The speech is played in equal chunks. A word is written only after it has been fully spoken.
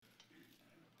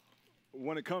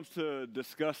When it comes to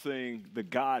discussing the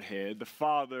Godhead, the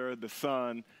Father, the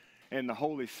Son, and the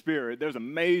Holy Spirit, there's a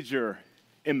major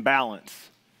imbalance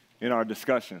in our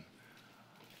discussion.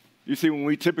 You see, when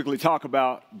we typically talk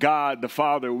about God the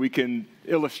Father, we can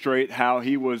illustrate how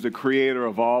he was the creator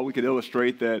of all. We could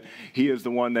illustrate that he is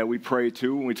the one that we pray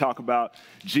to. When we talk about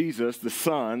Jesus, the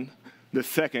Son, the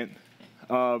second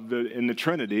in the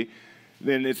Trinity,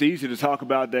 then it's easy to talk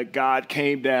about that God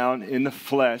came down in the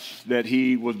flesh, that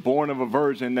he was born of a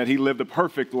virgin, that he lived a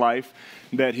perfect life,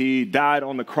 that he died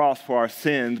on the cross for our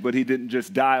sins, but he didn't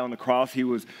just die on the cross. He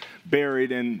was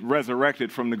buried and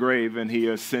resurrected from the grave, and he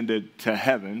ascended to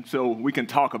heaven. So we can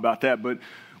talk about that, but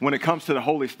when it comes to the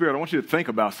Holy Spirit, I want you to think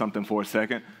about something for a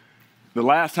second. The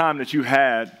last time that you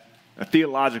had a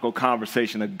theological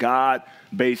conversation, a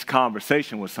God-based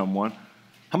conversation with someone,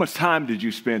 how much time did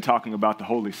you spend talking about the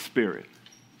Holy Spirit?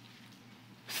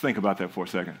 Just think about that for a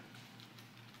second.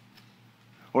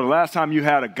 Or the last time you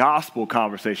had a gospel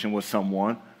conversation with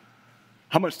someone,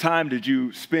 how much time did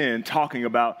you spend talking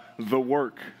about the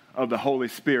work of the Holy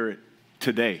Spirit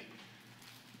today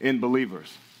in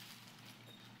believers?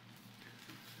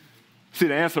 See,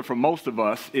 the answer for most of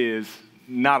us is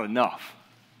not enough,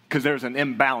 because there's an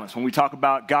imbalance. When we talk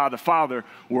about God the Father,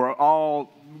 we're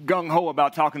all gung-ho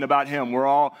about talking about him. We're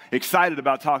all excited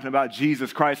about talking about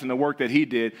Jesus Christ and the work that he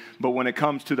did. But when it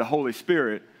comes to the Holy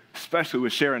Spirit, especially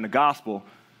with sharing the gospel,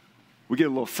 we get a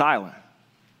little silent.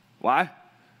 Why?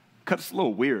 Because it's a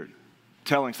little weird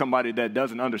telling somebody that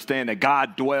doesn't understand that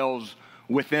God dwells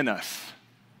within us,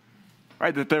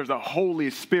 right? That there's a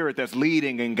Holy Spirit that's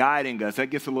leading and guiding us. That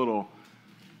gets a little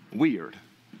weird.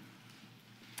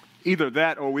 Either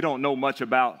that or we don't know much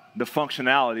about the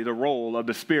functionality, the role of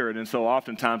the Spirit. And so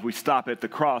oftentimes we stop at the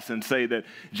cross and say that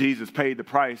Jesus paid the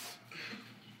price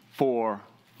for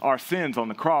our sins on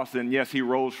the cross. And yes, he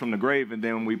rose from the grave, and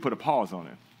then we put a pause on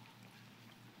it.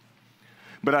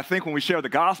 But I think when we share the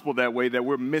gospel that way, that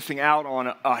we're missing out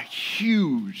on a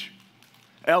huge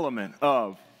element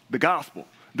of the gospel,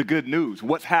 the good news,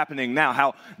 what's happening now,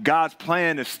 how God's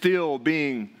plan is still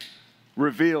being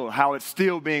revealed, how it's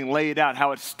still being laid out,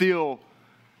 how it's still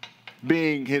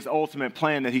being his ultimate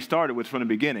plan that he started with from the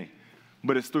beginning.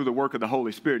 But it's through the work of the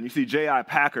Holy Spirit. And you see, J.I.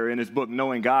 Packer in his book,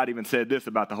 Knowing God, even said this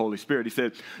about the Holy Spirit. He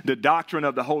said, the doctrine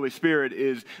of the Holy Spirit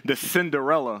is the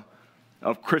Cinderella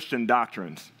of Christian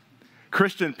doctrines.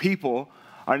 Christian people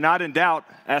are not in doubt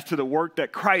as to the work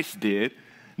that Christ did.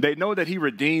 They know that he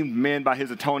redeemed men by his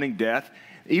atoning death,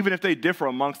 even if they differ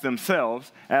amongst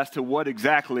themselves as to what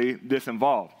exactly this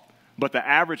involved. But the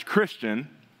average Christian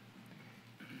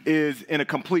is in a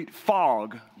complete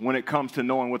fog when it comes to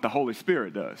knowing what the Holy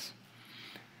Spirit does.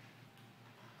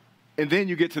 And then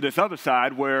you get to this other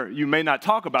side where you may not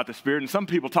talk about the Spirit, and some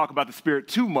people talk about the Spirit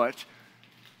too much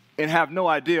and have no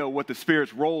idea what the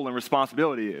Spirit's role and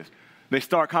responsibility is. They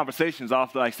start conversations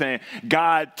off like saying,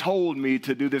 God told me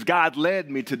to do this, God led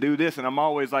me to do this, and I'm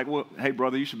always like, well, hey,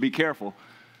 brother, you should be careful,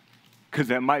 because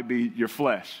that might be your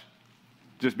flesh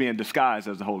just being disguised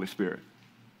as the Holy Spirit.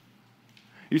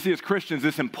 You see, as Christians,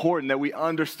 it's important that we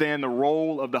understand the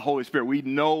role of the Holy Spirit. We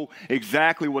know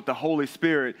exactly what the Holy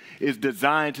Spirit is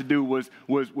designed to do, was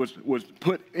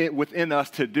put within us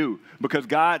to do, because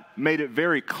God made it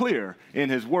very clear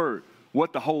in his word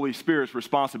what the Holy Spirit's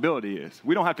responsibility is.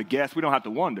 We don't have to guess. We don't have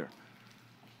to wonder.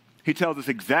 He tells us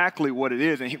exactly what it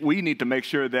is, and we need to make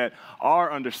sure that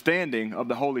our understanding of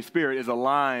the Holy Spirit is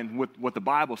aligned with what the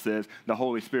Bible says the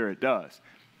Holy Spirit does,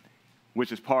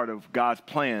 which is part of God's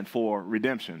plan for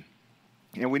redemption.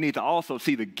 And we need to also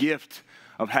see the gift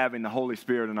of having the Holy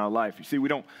Spirit in our life. You see,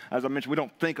 as I mentioned, we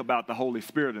don't think about the Holy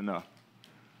Spirit enough.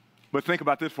 But think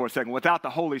about this for a second. Without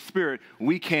the Holy Spirit,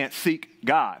 we can't seek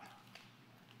God.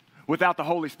 Without the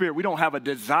Holy Spirit, we don't have a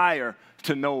desire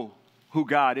to know who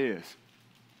God is.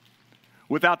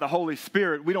 Without the Holy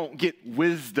Spirit, we don't get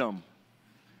wisdom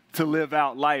to live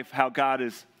out life how God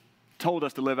has told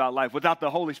us to live out life. Without the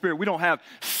Holy Spirit, we don't have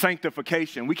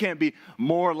sanctification. We can't be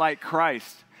more like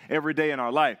Christ every day in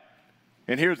our life.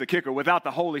 And here's the kicker. Without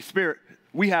the Holy Spirit,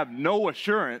 we have no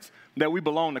assurance that we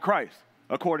belong to Christ,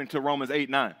 according to Romans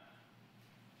 8:9.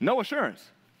 No assurance.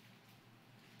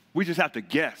 We just have to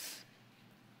guess.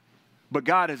 But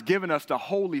God has given us the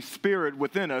Holy Spirit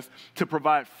within us to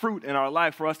provide fruit in our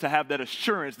life for us to have that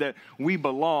assurance that we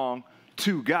belong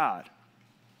to God.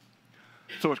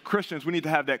 So as Christians, we need to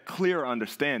have that clear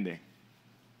understanding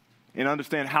and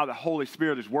understand how the Holy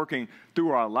Spirit is working through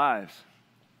our lives.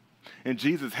 And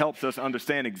Jesus helps us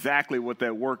understand exactly what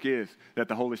that work is that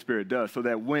the Holy Spirit does, so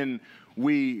that when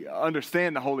we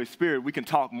understand the Holy Spirit, we can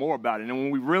talk more about it. And when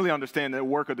we really understand the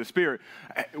work of the Spirit,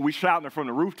 we shout it from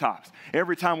the rooftops.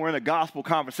 Every time we're in a gospel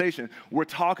conversation, we're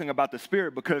talking about the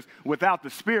Spirit, because without the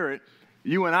Spirit,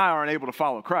 you and I aren't able to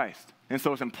follow Christ. And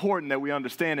so it's important that we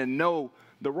understand and know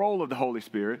the role of the Holy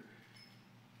Spirit,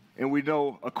 and we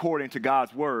know according to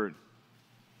God's word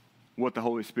what the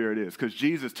Holy Spirit is. Because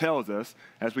Jesus tells us,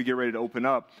 as we get ready to open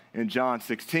up in John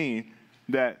 16,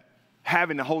 that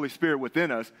having the Holy Spirit within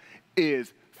us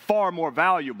is far more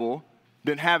valuable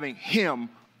than having him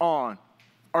on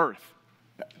earth.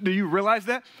 Do you realize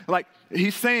that? Like,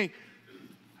 he's saying,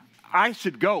 I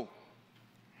should go.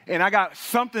 And I got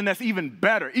something that's even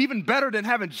better than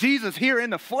having Jesus here in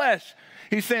the flesh.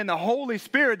 He's saying the Holy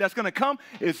Spirit that's going to come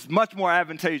is much more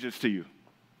advantageous to you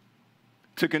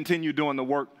to continue doing the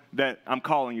work that I'm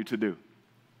calling you to do.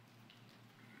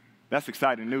 That's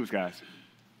exciting news, guys.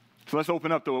 So let's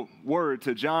open up the word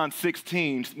to John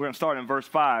 16. We're going to start in verse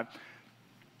 5.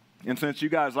 And since you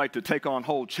guys like to take on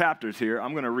whole chapters here,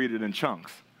 I'm going to read it in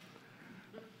chunks.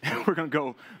 We're going to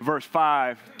go verse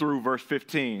 5 through verse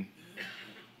 15.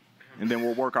 And then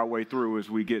we'll work our way through as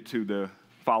we get to the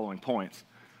following points.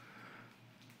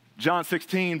 John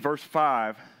 16, verse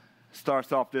 5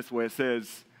 starts off this way. It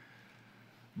says,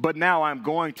 "But now I'm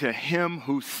going to him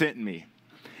who sent me,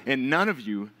 and none of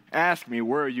you ask me,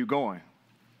 where are you going?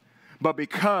 But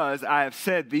because I have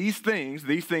said these things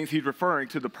he's referring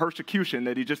to the persecution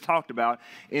that he just talked about,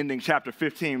 ending chapter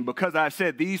 15. Because I have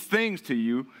said these things to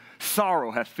you, sorrow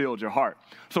has filled your heart."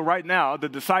 So right now, the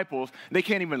disciples, they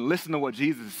can't even listen to what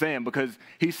Jesus is saying, because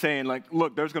he's saying, like,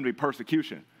 look, there's going to be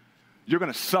persecution. You're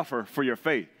going to suffer for your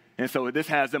faith. And so this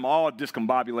has them all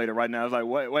discombobulated right now. It's like,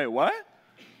 wait, what?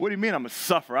 What do you mean I'm a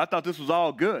suffer? I thought this was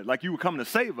all good. Like, you were coming to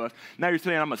save us. Now you're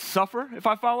saying I'm a suffer if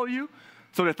I follow you?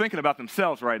 So they're thinking about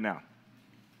themselves right now.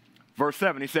 Verse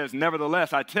 7, he says,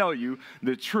 "Nevertheless, I tell you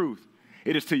the truth.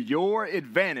 It is to your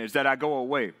advantage that I go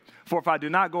away. For if I do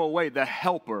not go away, the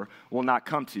Helper will not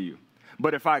come to you.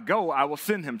 But if I go, I will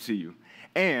send him to you.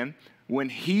 And when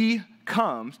he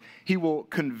comes, he will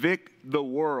convict the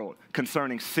world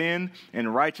concerning sin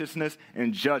and righteousness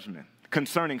and judgment.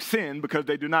 Concerning sin, because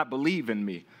they do not believe in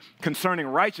me. Concerning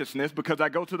righteousness, because I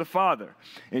go to the Father,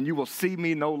 and you will see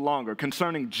me no longer.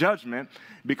 Concerning judgment,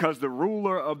 because the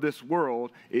ruler of this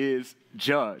world is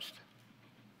judged.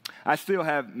 I still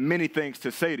have many things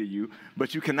to say to you,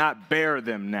 but you cannot bear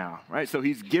them now," right? So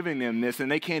he's giving them this, and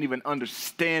they can't even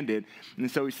understand it. And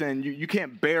so he's saying, you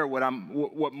can't bear what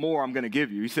more I'm going to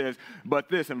give you. He says, "But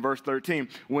this," in verse 13,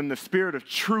 "when the Spirit of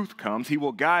truth comes, he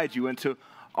will guide you into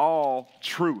all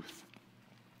truth.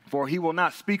 For he will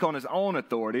not speak on his own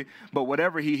authority, but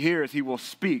whatever he hears, he will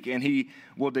speak, and he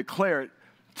will declare it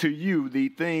to you the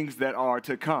things that are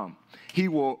to come. He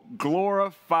will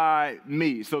glorify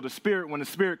me." So the Spirit, when the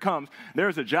Spirit comes,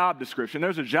 there's a job description.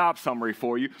 There's a job summary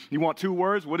for you. You want 2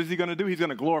 words? What is he going to do? He's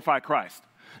going to glorify Christ.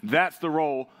 That's the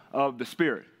role of the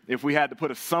Spirit. If we had to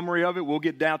put a summary of it, we'll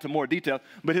get down to more detail.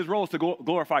 But his role is to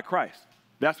glorify Christ.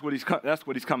 That's what he's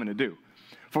coming to do.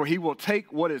 "For he will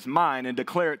take what is mine and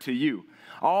declare it to you.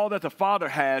 All that the Father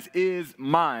has is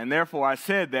mine. Therefore, I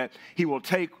said that he will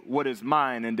take what is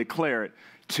mine and declare it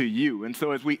to you." And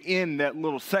so as we end that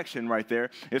little section right there,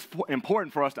 it's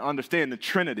important for us to understand the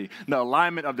Trinity, the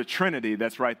alignment of the Trinity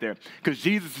that's right there. Because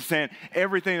Jesus is saying,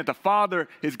 everything that the Father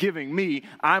is giving me,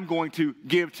 I'm going to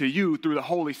give to you through the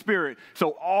Holy Spirit.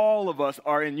 So all of us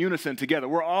are in unison together.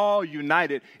 We're all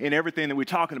united in everything that we're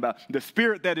talking about. The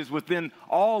Spirit that is within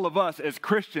all of us as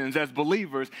Christians, as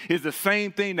believers, is the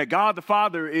same thing that God the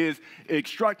Father is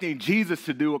instructing Jesus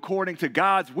to do according to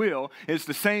God's will. It's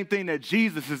the same thing that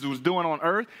Jesus was doing on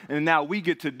earth, and now we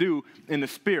get to do in the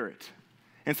Spirit.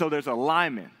 And so there's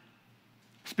alignment.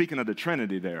 Speaking of the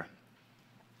Trinity there.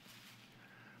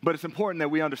 But it's important that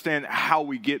we understand how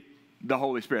we get the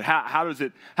Holy Spirit. How does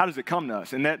it come to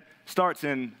us? And that starts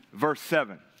in verse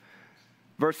 7.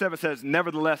 Verse 7 says,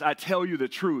 "Nevertheless, I tell you the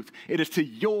truth. It is to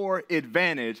your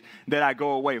advantage that I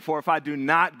go away. For if I do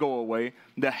not go away,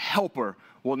 the Helper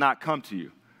will not come to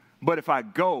you. But if I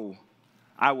go,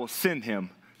 I will send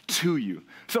him to you."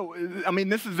 So, I mean,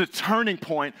 this is the turning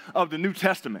point of the New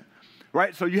Testament,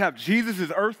 right? So you have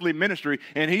Jesus' earthly ministry,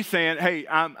 and he's saying, hey,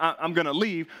 I'm going to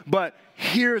leave, but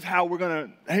here's how we're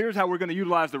going to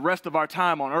utilize the rest of our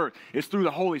time on earth. It's through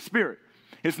the Holy Spirit.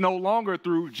 It's no longer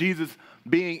through Jesus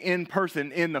being in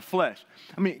person in the flesh.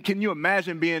 I mean, can you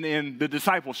imagine being in the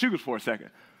disciples' shoes for a second?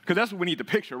 Because that's what we need to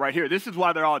picture right here. This is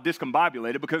why they're all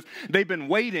discombobulated, because they've been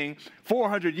waiting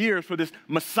 400 years for this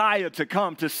Messiah to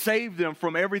come to save them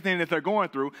from everything that they're going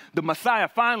through. The Messiah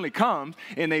finally comes,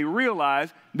 and they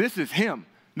realize this is him.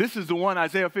 This is the one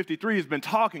Isaiah 53 has been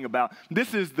talking about.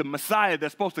 This is the Messiah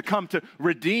that's supposed to come to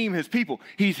redeem his people.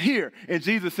 He's here. And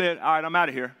Jesus said, all right, I'm out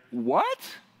of here. What?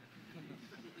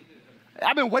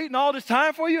 I've been waiting all this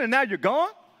time for you, and now you're gone?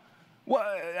 Well,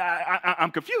 I'm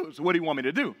confused. What do you want me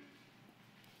to do?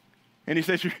 And he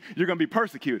says, you're going to be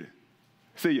persecuted.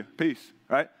 See you. Peace.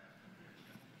 Right?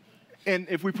 And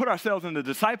if we put ourselves in the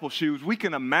disciples' shoes, we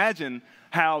can imagine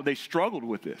how they struggled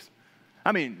with this.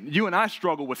 I mean, you and I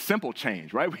struggle with simple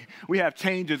change, right? We have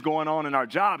changes going on in our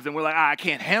jobs, and we're like, I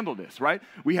can't handle this, right?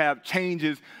 We have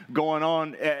changes going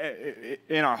on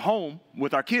in our home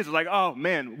with our kids. It's like, oh,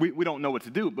 man, we don't know what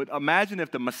to do. But imagine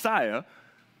if the Messiah,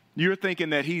 you're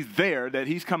thinking that he's there, that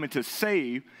he's coming to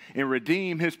save and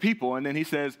redeem his people, and then he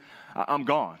says, I'm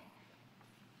gone.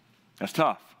 That's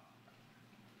tough.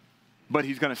 But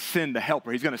he's going to send the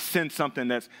helper. He's going to send something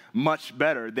that's much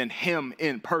better than him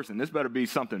in person. This better be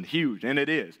something huge, and it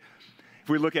is. If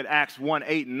we look at Acts 1,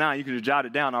 8, and 9, you can just jot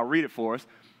it down. I'll read it for us.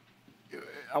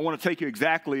 I want to take you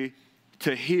exactly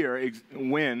to here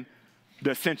when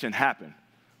the ascension happened,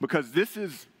 because this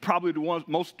is probably the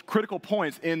most critical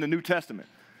points in the New Testament.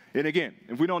 And again,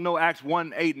 if we don't know Acts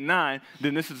 1, 8, and 9,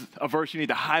 then this is a verse you need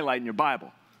to highlight in your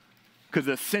Bible, because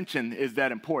the ascension is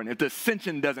that important. If the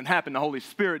ascension doesn't happen, the Holy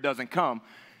Spirit doesn't come,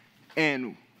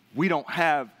 and we don't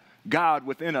have God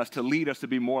within us to lead us to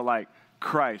be more like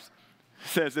Christ. It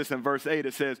says this in verse 8,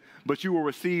 it says, but you will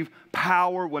receive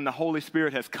power when the Holy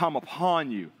Spirit has come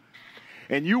upon you,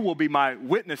 and you will be my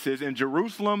witnesses in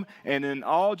Jerusalem and in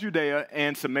all Judea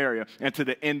and Samaria and to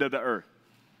the end of the earth.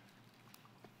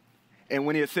 And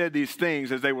when he had said these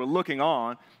things, as they were looking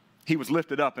on, he was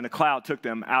lifted up, and a cloud took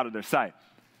them out of their sight.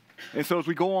 And so as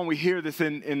we go on, we hear this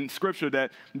in Scripture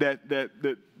that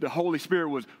the Holy Spirit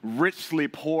was richly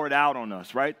poured out on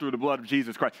us, right, through the blood of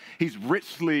Jesus Christ. He's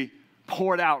richly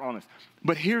poured out on us.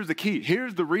 But here's the key.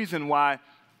 Here's the reason why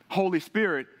Holy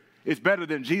Spirit is better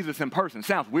than Jesus in person.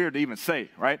 Sounds weird to even say,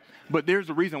 right? But there's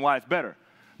the reason why it's better.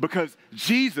 Because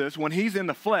Jesus, when he's in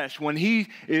the flesh, when he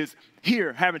is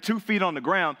here having 2 feet on the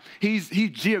ground, he's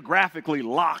geographically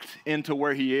locked into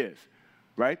where he is.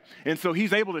 Right? And so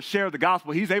he's able to share the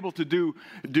gospel. He's able to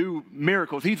do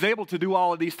miracles. He's able to do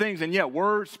all of these things. And yeah,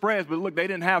 word spreads, but look, they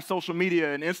didn't have social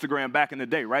media and Instagram back in the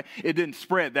day, right? It didn't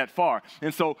spread that far.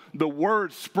 And so the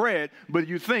word spread, but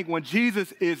you think when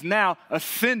Jesus is now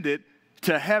ascended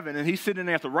to heaven and he's sitting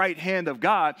at the right hand of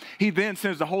God, he then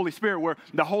sends the Holy Spirit, where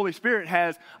the Holy Spirit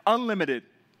has unlimited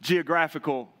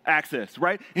geographical access,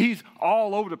 right? He's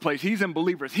all over the place. He's in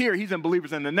believers here. He's in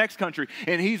believers in the next country.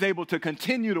 And he's able to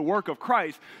continue the work of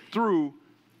Christ through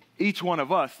each one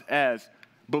of us as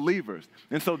believers.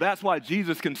 And so that's why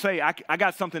Jesus can say, I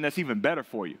got something that's even better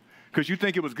for you. Because you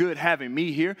think it was good having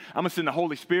me here. I'm going to send the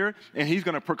Holy Spirit, and he's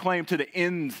going to proclaim to the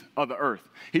ends of the earth.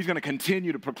 He's going to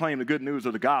continue to proclaim the good news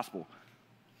of the gospel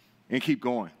and keep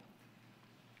going.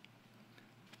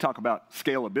 Talk about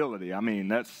scalability. I mean,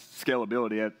 that's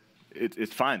scalability at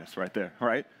its finest right there,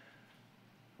 right?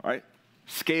 Right?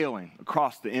 Scaling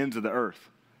across the ends of the earth,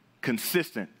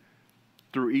 consistent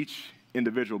through each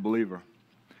individual believer.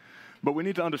 But we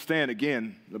need to understand,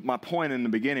 again, my point in the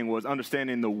beginning was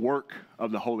understanding the work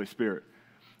of the Holy Spirit.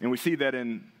 And we see that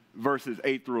in verses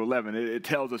 8 through 11. It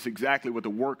tells us exactly what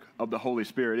the work of the Holy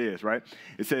Spirit is, right?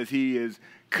 It says he is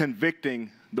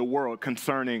convicting the world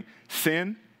concerning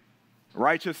sin,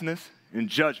 righteousness, and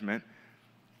judgment.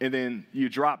 And then you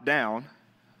drop down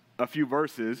a few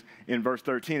verses in verse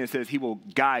 13. It says he will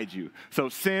guide you. So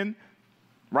sin,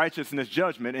 righteousness,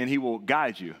 judgment, and he will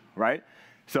guide you, right?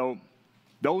 So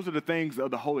those are the things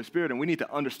of the Holy Spirit, and we need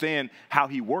to understand how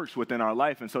he works within our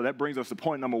life. And so that brings us to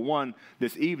point number 1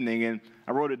 this evening, and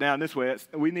I wrote it down this way.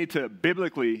 We need to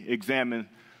biblically examine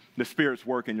the Spirit's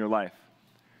work in your life.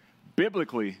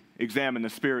 Biblically examine the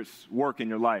Spirit's work in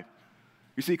your life.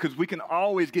 You see, because we can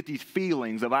always get these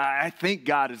feelings of, I think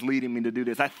God is leading me to do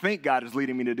this. I think God is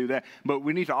leading me to do that. But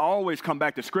we need to always come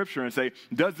back to Scripture and say,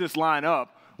 does this line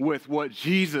up with what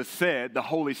Jesus said the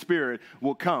Holy Spirit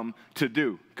will come to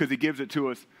do? Because he gives it to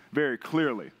us very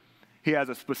clearly. He has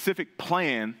a specific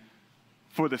plan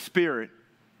for the Spirit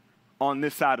on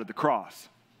this side of the cross.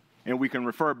 And we can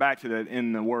refer back to that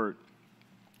in the Word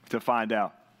to find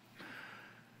out.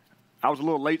 I was a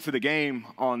little late to the game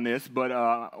on this, but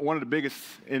one of the biggest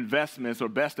investments, or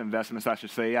best investments, I should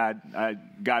say, I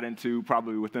got into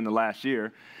probably within the last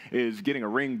year is getting a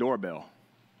Ring doorbell.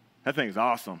 That thing is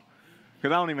awesome.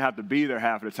 Because I don't even have to be there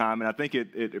half of the time, and I think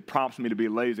it prompts me to be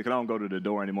lazy because I don't go to the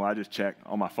door anymore. I just check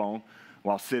on my phone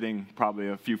while sitting probably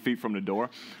a few feet from the door.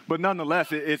 But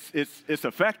nonetheless, it's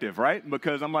effective, right?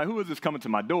 Because I'm like, who is this coming to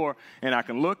my door? And I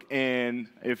can look, and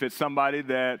if it's somebody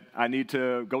that I need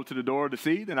to go to the door to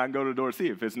see, then I can go to the door to see.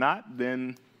 If it's not,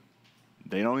 then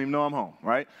they don't even know I'm home,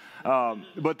 right?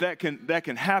 But that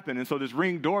can happen. And so this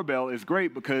Ring doorbell is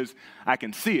great because I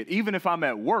can see it. Even if I'm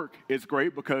at work, it's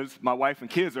great because my wife and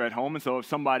kids are at home. And so if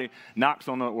somebody knocks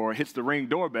on or hits the Ring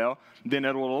doorbell, then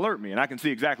it will alert me. And I can see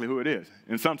exactly who it is.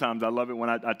 And sometimes I love it when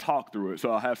I talk through it.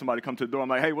 So I'll have somebody come to the door. I'm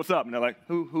like, hey, what's up? And they're like,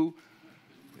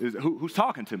 who's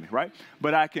talking to me, right?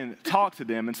 But I can talk to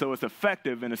them, and so it's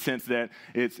effective in a sense that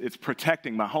it's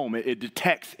protecting my home. It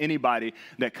detects anybody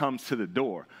that comes to the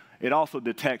door. It also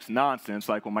detects nonsense,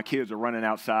 like when my kids are running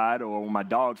outside or when my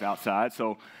dog's outside.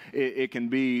 So it can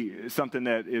be something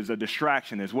that is a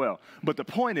distraction as well. But the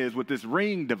point is, with this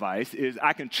Ring device, is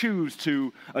I can choose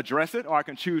to address it or I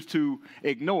can choose to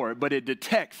ignore it, but it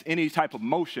detects any type of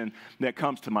motion that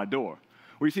comes to my door.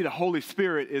 Where you see the Holy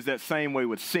Spirit is that same way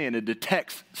with sin. It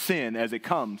detects sin as it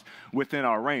comes within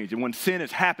our range. And when sin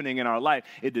is happening in our life,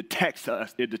 it detects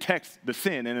us. It detects the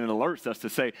sin, and it alerts us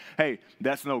to say, hey,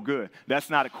 that's no good.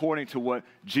 That's not according to what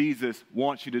Jesus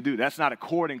wants you to do. That's not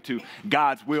according to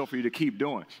God's will for you to keep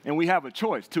doing. And we have a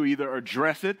choice to either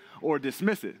address it or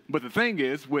dismiss it. But the thing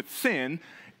is, with sin,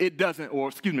 with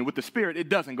the Spirit, it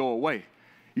doesn't go away.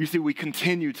 You see, we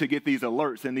continue to get these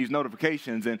alerts and these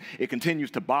notifications, and it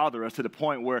continues to bother us to the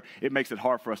point where it makes it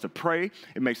hard for us to pray.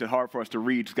 It makes it hard for us to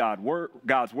read God's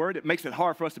word. It makes it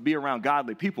hard for us to be around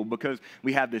godly people because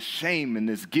we have this shame and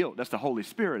this guilt. That's the Holy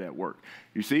Spirit at work,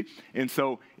 you see? And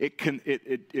so it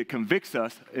convicts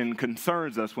us and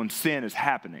concerns us when sin is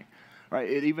happening, right?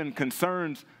 It even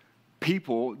concerns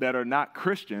people that are not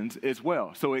Christians as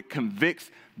well. So it convicts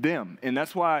them. And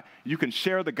that's why you can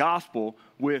share the gospel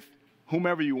with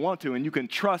whomever you want to, and you can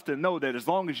trust and know that as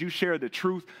long as you share the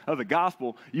truth of the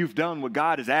gospel, you've done what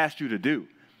God has asked you to do.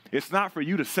 It's not for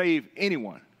you to save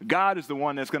anyone. God is the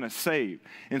one that's going to save.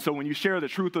 And so when you share the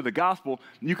truth of the gospel,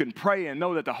 you can pray and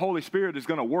know that the Holy Spirit is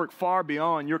going to work far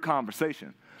beyond your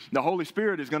conversation. The Holy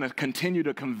Spirit is going to continue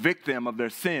to convict them of their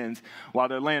sins while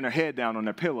they're laying their head down on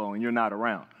their pillow and you're not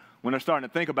around. When they're starting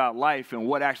to think about life and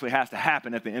what actually has to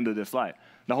happen at the end of this life,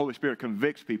 the Holy Spirit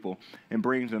convicts people and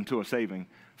brings them to a saving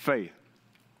faith.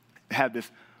 Have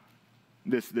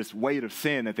this weight of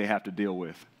sin that they have to deal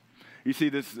with. You see,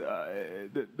 this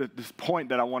point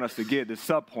that I want us to get, this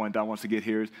sub-point that I want us to get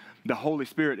here is the Holy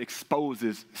Spirit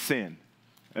exposes sin.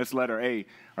 That's letter A,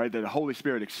 right? That the Holy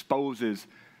Spirit exposes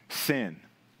sin.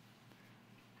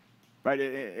 Right?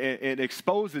 It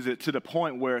exposes it to the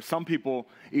point where some people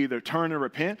either turn and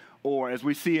repent, or as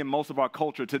we see in most of our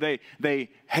culture today, they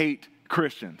hate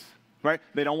Christians. Right?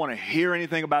 They don't want to hear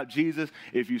anything about Jesus.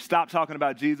 If you stop talking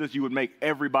about Jesus, you would make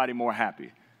everybody more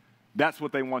happy. That's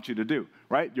what they want you to do,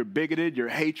 right? You're bigoted, you're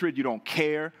hatred, you don't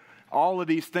care. All of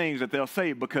these things that they'll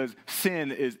say because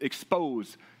sin is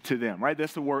exposed to them, right?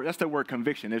 That's the word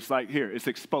conviction. It's like here, it's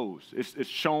exposed. It's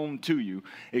shown to you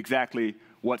exactly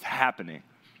what's happening.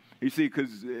 You see,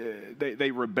 because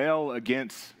they rebel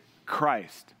against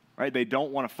Christ, right? They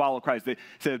don't want to follow Christ. They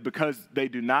said, because they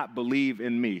do not believe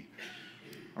in me.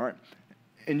 All right,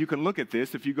 and you can look at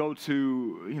this if you go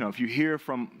to, if you hear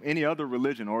from any other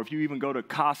religion, or if you even go to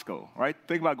Costco, right?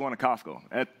 Think about going to Costco.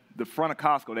 At the front of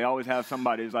Costco, they always have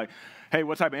somebody who's like, hey,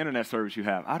 what type of internet service you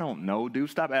have? I don't know, dude.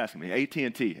 Stop asking me.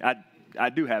 AT&T. I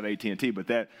do have AT&T, but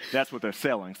that's what they're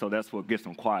selling, so that's what gets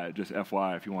them quiet, just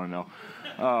FYI if you want to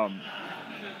know.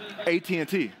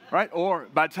 AT&T, right? Or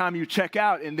by the time you check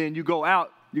out and then you go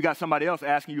out, you got somebody else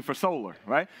asking you for solar,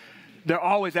 right? They're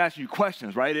always asking you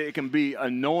questions, right? It can be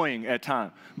annoying at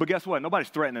times. But guess what? Nobody's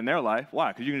threatening their life.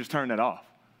 Why? Because you can just turn that off.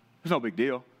 It's no big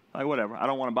deal. Like, whatever. I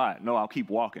don't want to buy it. No, I'll keep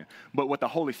walking. But what the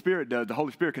Holy Spirit does, the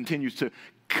Holy Spirit continues to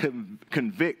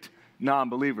convict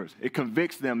non-believers. It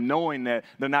convicts them knowing that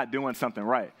they're not doing something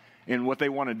right. And what they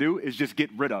want to do is just get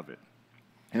rid of it.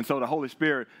 And so the Holy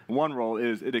Spirit, one role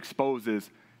is it exposes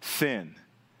sin.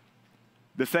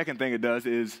 The second thing it does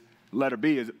is, letter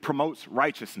B, is it promotes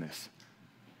righteousness.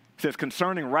 It says,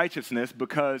 concerning righteousness,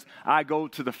 because I go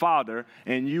to the Father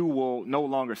and you will no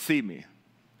longer see me.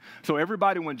 So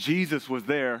everybody, when Jesus was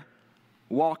there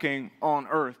walking on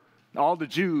earth, all the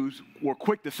Jews were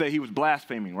quick to say he was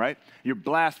blaspheming, right? You're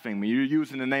blaspheming. You're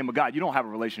using the name of God. You don't have a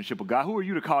relationship with God. Who are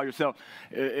you to call yourself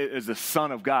as the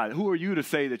Son of God? Who are you to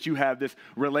say that you have this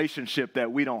relationship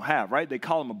that we don't have, right? They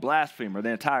call him a blasphemer the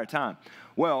entire time.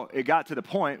 Well, it got to the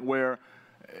point where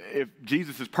if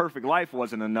Jesus' perfect life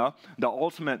wasn't enough, the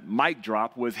ultimate mic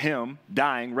drop was him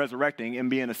dying, resurrecting, and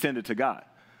being ascended to God.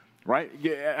 right?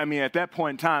 Yeah, I mean, at that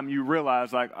point in time, you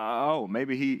realize, like, oh,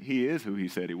 maybe he is who he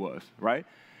said he was, right?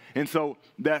 And so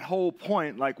that whole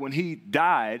point, like when he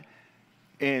died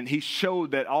and he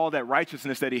showed that all that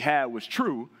righteousness that he had was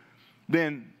true,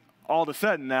 then all of a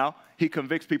sudden now he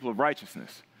convicts people of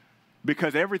righteousness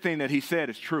because everything that he said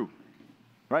is true,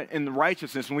 right? And the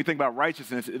righteousness, when we think about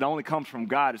righteousness, it only comes from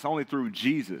God. It's only through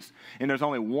Jesus. And there's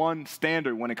only one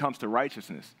standard when it comes to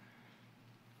righteousness.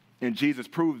 And Jesus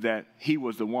proved that he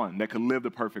was the one that could live the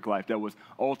perfect life, that was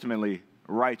ultimately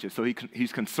righteous. So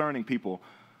he's convicting people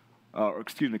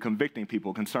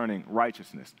concerning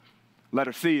righteousness.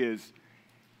 Letter C is,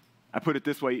 I put it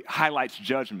this way, highlights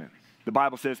judgment. The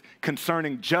Bible says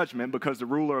concerning judgment because the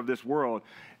ruler of this world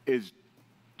is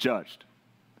judged.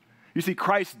 You see,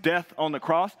 Christ's death on the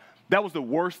cross, that was the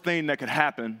worst thing that could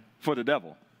happen for the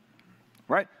devil,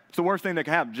 right? It's the worst thing that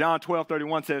can happen. John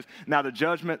 12:31 says, now the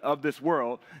judgment of this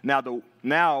world,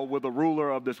 now will the ruler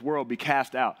of this world be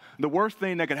cast out. The worst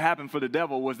thing that could happen for the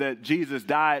devil was that Jesus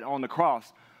died on the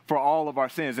cross for all of our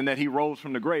sins and that he rose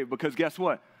from the grave. Because guess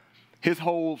what? His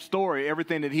whole story,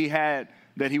 everything that he had,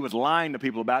 that he was lying to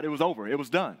people about, it was over. It was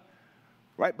done,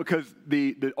 right? Because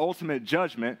the ultimate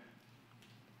judgment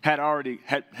had already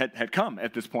had come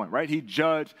at this point, right? He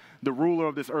judged the ruler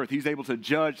of this earth. He's able to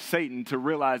judge Satan to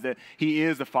realize that he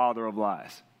is the father of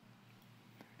lies.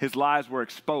 His lies were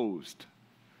exposed.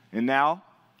 And now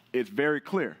it's very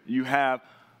clear. You have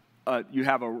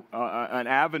an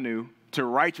avenue to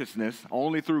righteousness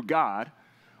only through God,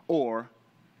 or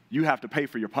you have to pay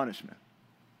for your punishment,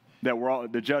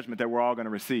 the judgment that we're all going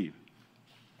to receive.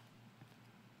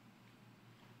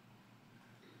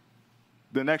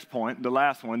 The next point, the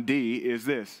last one, D, is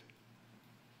this.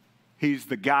 He's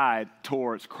the guide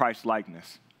towards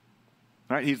Christ-likeness.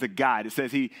 Right? He's the guide. It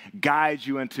says he guides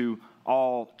you into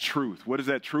all truth. What is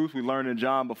that truth? We learned in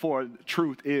John before.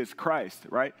 Truth is Christ,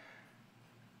 right?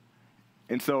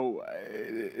 And so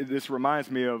this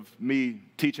reminds me of me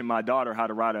teaching my daughter how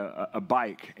to ride a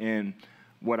bike. And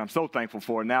what I'm so thankful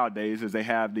for nowadays is they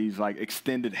have these like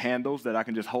extended handles that I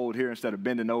can just hold here instead of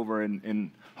bending over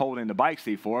and holding the bike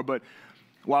seat for her. But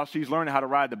while she's learning how to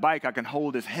ride the bike, I can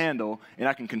hold this handle and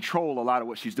I can control a lot of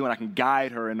what she's doing. I can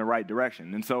guide her in the right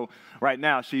direction. And so right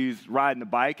now she's riding the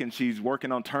bike and she's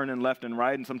working on turning left and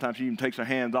right. And sometimes she even takes her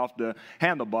hands off the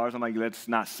handlebars. I'm like, that's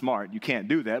not smart. You can't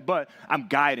do that. But I'm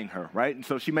guiding her, right? And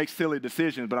so she makes silly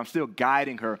decisions, but I'm still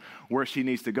guiding her where she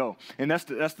needs to go. And that's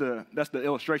the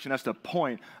illustration. That's the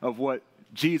point of what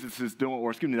Jesus is doing,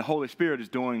 or the Holy Spirit is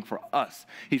doing for us.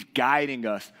 He's guiding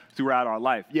us throughout our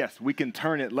life. Yes, we can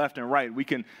turn it left and right. We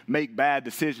can make bad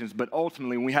decisions, but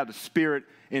ultimately when we have the Spirit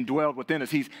indwelled within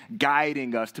us, he's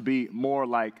guiding us to be more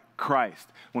like Christ.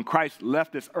 When Christ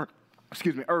left this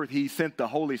earth, he sent the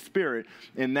Holy Spirit,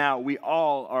 and now we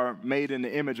all are made in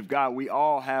the image of God. We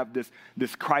all have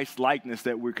this Christ-likeness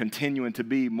that we're continuing to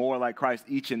be more like Christ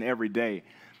each and every day.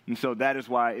 And so that is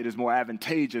why it is more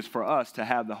advantageous for us to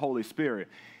have the Holy Spirit,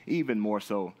 even more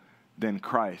so than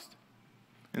Christ.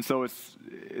 And so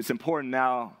it's important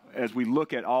now as we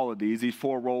look at all of these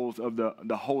four roles of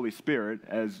the Holy Spirit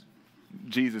as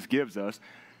Jesus gives us,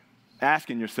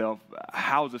 asking yourself,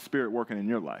 how is the Spirit working in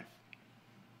your life?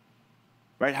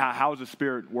 Right? How is the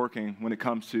Spirit working when it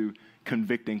comes to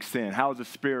convicting sin? How is the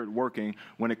Spirit working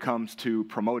when it comes to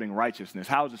promoting righteousness?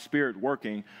 How is the Spirit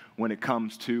working when it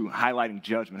comes to highlighting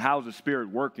judgment? How is the Spirit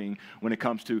working when it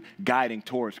comes to guiding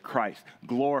towards Christ,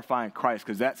 glorifying Christ?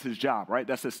 Because that's his job, right?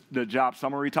 That's the job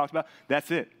summary he talks about. That's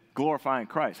it, glorifying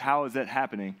Christ. How is that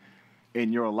happening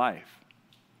in your life?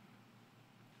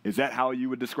 Is that how you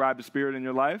would describe the Spirit in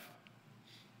your life?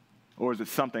 Or is it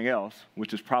something else,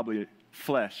 which is probably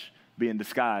flesh being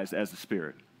disguised as the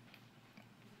Spirit?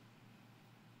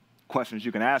 Questions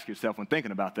you can ask yourself when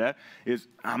thinking about that is,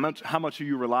 how much are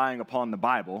you relying upon the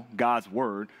Bible, God's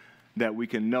word, that we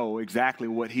can know exactly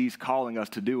what he's calling us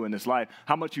to do in this life?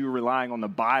 How much are you relying on the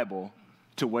Bible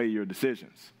to weigh your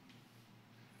decisions?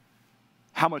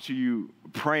 How much are you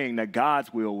praying that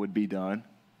God's will would be done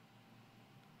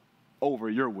over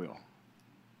your will?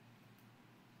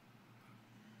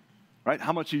 Right?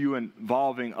 How much are you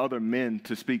involving other men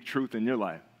to speak truth in your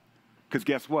life? Because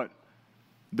guess what?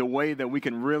 The way that we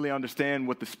can really understand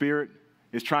what the Spirit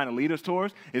is trying to lead us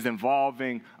towards is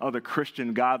involving other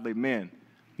Christian, godly men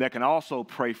that can also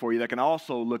pray for you, that can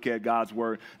also look at God's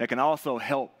word, that can also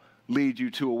help lead you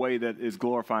to a way that is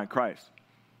glorifying Christ.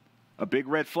 A big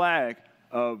red flag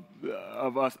of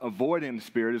us avoiding the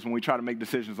Spirit is when we try to make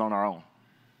decisions on our own.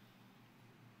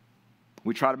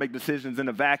 We try to make decisions in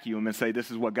a vacuum and say, this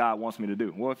is what God wants me to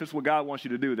do. Well, if it's what God wants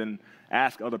you to do, then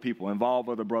ask other people, involve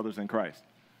other brothers in Christ.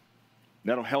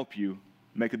 That'll help you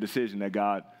make a decision that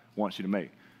God wants you to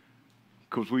make.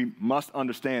 because we must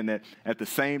understand that at the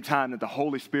same time that the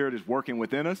Holy Spirit is working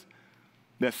within us,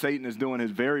 that Satan is doing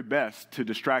his very best to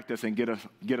distract us and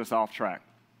get us off track.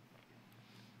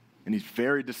 And he's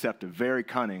very deceptive, very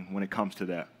cunning when it comes to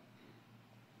that.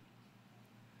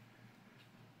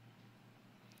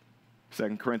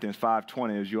 2 Corinthians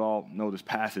 5:20, as you all know this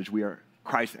passage, we are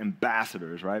Christ's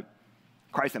ambassadors, right?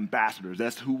 Christ's ambassadors,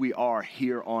 that's who we are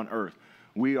here on earth.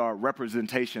 We are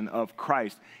representation of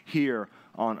Christ here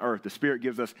on earth. The Spirit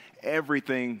gives us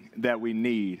everything that we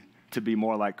need to be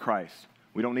more like Christ.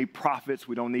 We don't need prophets.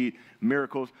 We don't need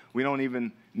miracles. We don't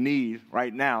even need,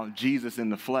 right now, Jesus in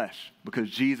the flesh, because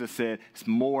Jesus said it's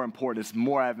more important, it's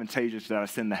more advantageous that I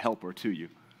send the helper to you,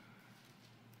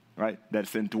 right?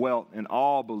 That's indwelt in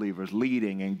all believers,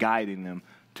 leading and guiding them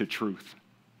to truth.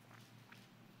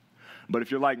 But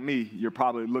if you're like me, you're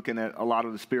probably looking at a lot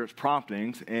of the Spirit's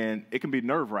promptings, and it can be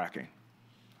nerve-wracking.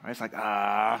 Right? It's like,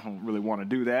 I don't really want to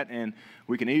do that. And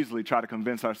we can easily try to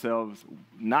convince ourselves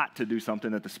not to do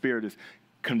something that the Spirit is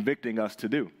convicting us to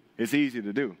do. It's easy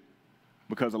to do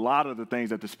because a lot of the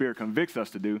things that the Spirit convicts us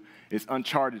to do is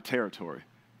uncharted territory.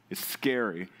 It's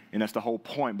scary, and that's the whole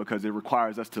point, because it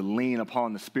requires us to lean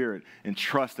upon the Spirit and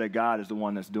trust that God is the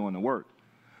one that's doing the work.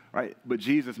 Right? But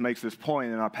Jesus makes this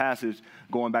point in our passage,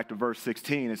 going back to verse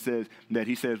 16. It says that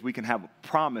he says we can have a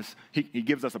promise. He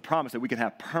gives us a promise that we can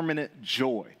have permanent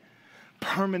joy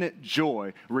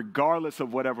regardless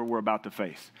of whatever we're about to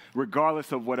face,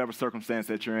 regardless of whatever circumstance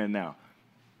that you're in now.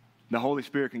 The Holy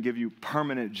Spirit can give you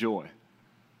permanent joy.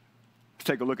 Let's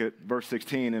take a look at verse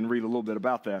 16 and read a little bit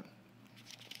about that.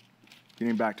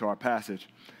 Getting back to our passage.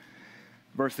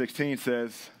 Verse 16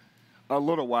 says, "A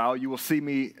little while you will see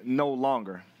me no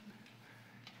longer.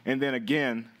 And then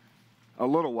again, a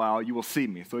little while, you will see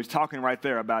me." So he's talking right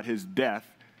there about his death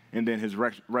and then his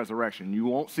resurrection. You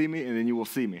won't see me, and then you will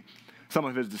see me. Some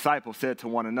of his disciples said to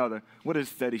one another, what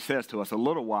is it that he says to us? A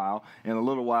little while, and a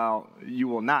little while, you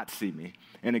will not see me.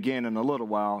 And again, in a little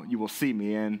while, you will see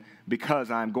me, and because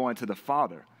I'm going to the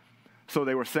Father. So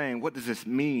they were saying, what does this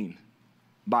mean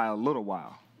by a little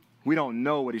while? We don't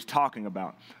know what he's talking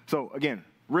about. So again,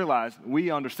 realize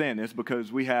we understand this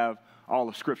because we have all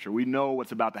of Scripture. We know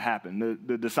what's about to happen.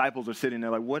 The disciples are sitting there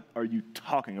like, what are you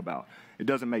talking about? It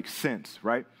doesn't make sense,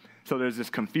 right? So there's this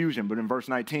confusion. But in verse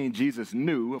 19, Jesus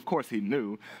knew, of course he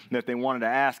knew, that they wanted to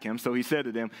ask him. So he said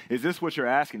to them, is this what you're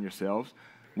asking yourselves?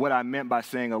 What I meant by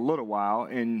saying a little while,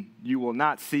 and you will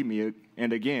not see me,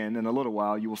 and again, in a little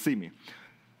while, you will see me.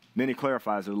 Then he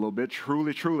clarifies it a little bit.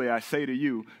 Truly, truly, I say to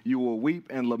you, you will weep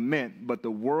and lament, but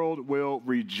the world will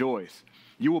rejoice.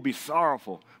 You will be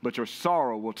sorrowful, but your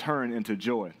sorrow will turn into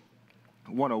joy.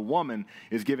 When a woman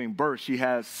is giving birth, she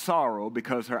has sorrow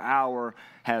because her hour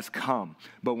has come.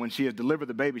 But when she has delivered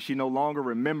the baby, she no longer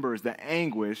remembers the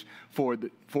anguish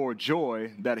for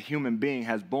joy that a human being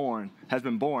has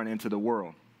been born into the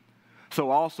world.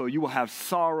 So also you will have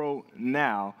sorrow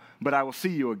now, but I will see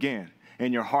you again,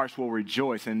 and your hearts will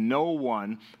rejoice, and no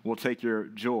one will take your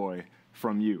joy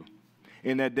from you.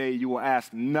 In that day you will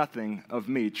ask nothing of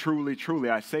me. Truly, truly,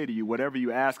 I say to you, whatever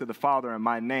you ask of the Father in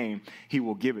my name, he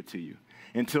will give it to you.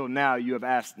 Until now you have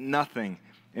asked nothing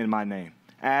in my name.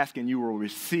 Ask and you will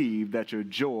receive, that your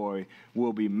joy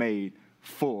will be made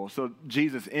full. So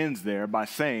Jesus ends there by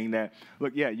saying that,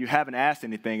 look, yeah, you haven't asked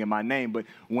anything in my name, but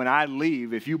when I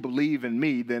leave, if you believe in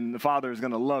me, then the Father is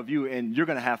going to love you, and you're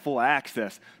going to have full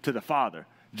access to the Father.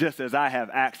 Just as I have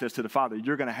access to the Father,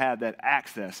 you're going to have that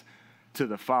access to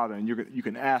the Father, and you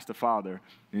can ask the Father,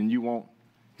 and he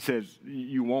says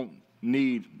you won't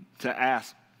need to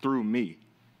ask through me,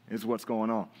 is what's going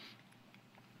on.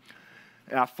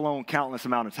 And I've flown countless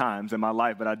amount of times in my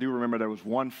life, but I do remember there was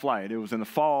one flight. It was in the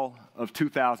fall of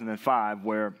 2005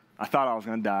 where I thought I was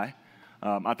going to die.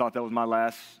 I thought that was my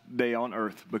last day on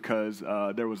earth because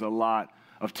there was a lot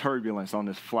of turbulence on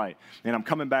this flight. And I'm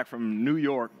coming back from New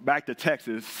York back to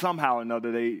Texas. Somehow or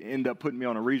another, they end up putting me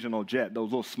on a regional jet, those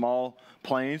little small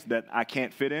planes that I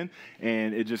can't fit in,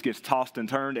 and it just gets tossed and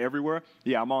turned everywhere.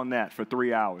 Yeah, I'm on that for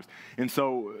 3 hours. And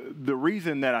so the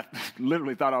reason that I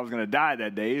literally thought I was going to die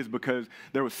that day is because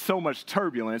there was so much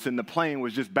turbulence and the plane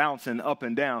was just bouncing up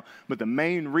and down. But the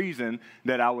main reason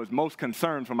that I was most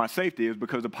concerned for my safety is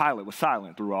because the pilot was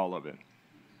silent through all of it,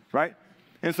 right?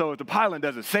 And so if the pilot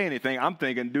doesn't say anything, I'm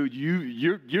thinking, dude,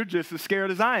 you're just as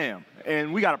scared as I am.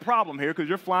 And we got a problem here because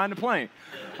you're flying the plane.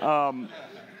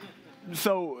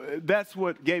 So that's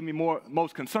what gave me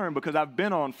most concern, because I've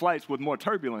been on flights with more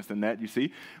turbulence than that, you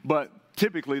see. But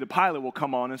typically the pilot will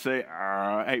come on and say,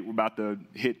 hey, we're about to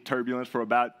hit turbulence for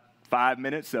about 5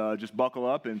 minutes. Just buckle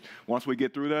up, and once we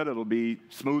get through that, it'll be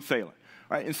smooth sailing.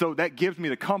 Right? And so that gives me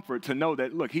the comfort to know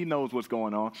that, look, he knows what's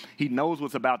going on. He knows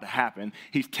what's about to happen.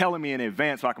 He's telling me in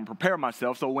advance so I can prepare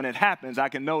myself. So when it happens, I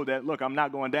can know that, look, I'm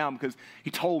not going down because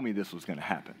he told me this was going to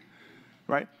happen.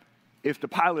 Right? If the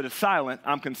pilot is silent,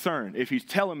 I'm concerned. If he's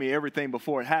telling me everything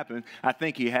before it happens, I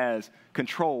think he has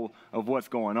control of what's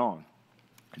going on.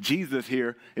 Jesus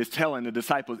here is telling the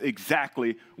disciples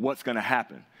exactly what's going to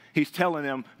happen. He's telling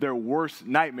them their worst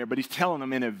nightmare, but he's telling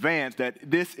them in advance that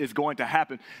this is going to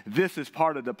happen. This is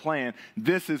part of the plan.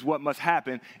 This is what must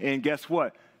happen. And guess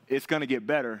what? It's going to get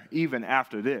better even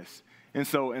after this. And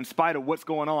so in spite of what's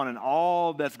going on and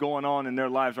all that's going on in their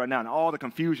lives right now and all the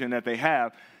confusion that they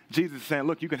have, Jesus is saying,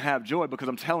 look, you can have joy because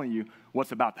I'm telling you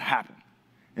what's about to happen.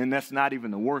 And that's not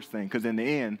even the worst thing, because in the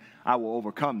end, I will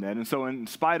overcome that. And so in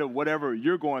spite of whatever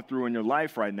you're going through in your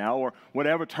life right now, or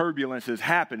whatever turbulence is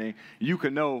happening, you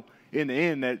can know in the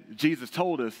end that Jesus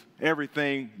told us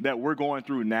everything that we're going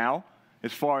through now,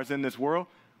 as far as in this world,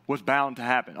 was bound to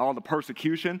happen. All the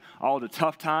persecution, all the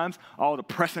tough times, all the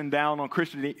pressing down on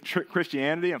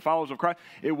Christianity and followers of Christ,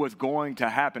 it was going to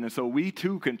happen. And so we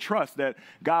too can trust that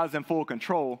God's in full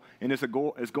control and it's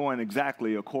going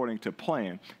exactly according to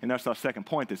plan. And that's our second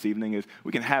point this evening, is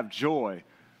we can have joy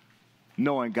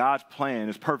knowing God's plan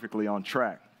is perfectly on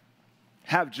track.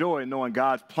 Have joy knowing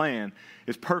God's plan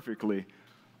is perfectly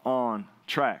on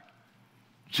track.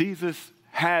 Jesus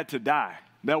had to die.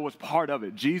 That was part of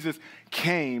it. Jesus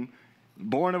came,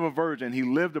 born of a virgin. He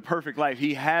lived a perfect life.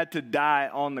 He had to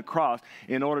die on the cross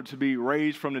in order to be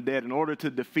raised from the dead, in order to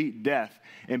defeat death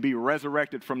and be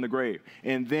resurrected from the grave,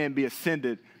 and then be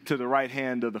ascended to the right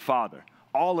hand of the Father.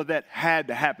 All of that had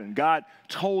to happen. God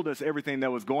told us everything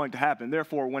that was going to happen.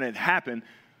 Therefore, when it happened,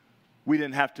 we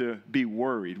didn't have to be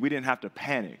worried. We didn't have to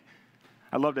panic.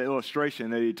 I love the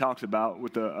illustration that he talks about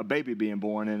with a baby being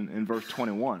born in verse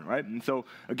 21, right? And so,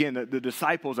 again, the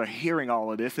disciples are hearing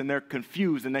all of this, and they're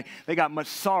confused, and they got much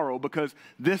sorrow because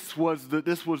this was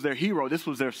their hero. This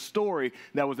was their story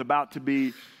that was about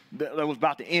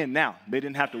to end now. They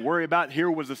didn't have to worry about it. Here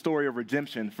was the story of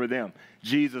redemption for them.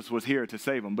 Jesus was here to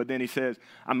save them. But then he says,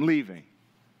 I'm leaving,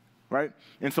 right?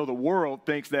 And so the world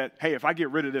thinks that, hey, if I get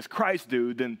rid of this Christ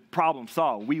dude, then problem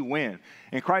solved. We win.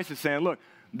 And Christ is saying, look,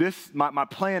 my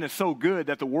plan is so good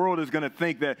that the world is going to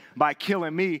think that by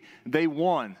killing me, they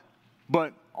won.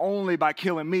 But only by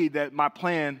killing me that my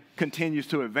plan continues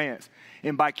to advance.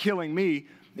 And by killing me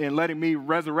and letting me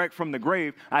resurrect from the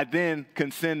grave, I then can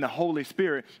send the Holy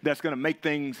Spirit that's going to make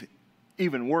things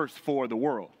even worse for the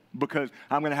world, because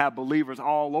I'm going to have believers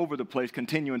all over the place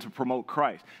continuing to promote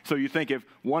Christ. So you think if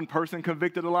one person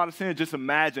convicted a lot of sin, just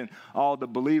imagine all the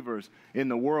believers in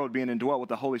the world being indwelt with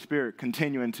the Holy Spirit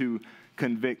continuing to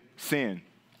convict sin.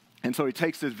 And so he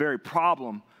takes this very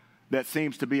problem that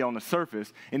seems to be on the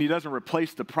surface, and he doesn't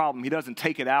replace the problem. He doesn't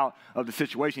take it out of the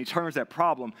situation. He turns that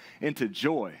problem into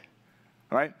joy,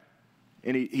 right?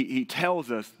 And he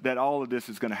tells us that all of this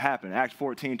is going to happen. Acts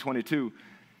 14:22,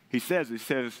 he says,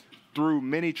 through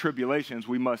many tribulations,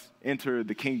 we must enter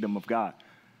the kingdom of God.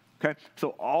 Okay? So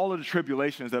all of the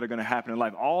tribulations that are going to happen in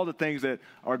life, all the things that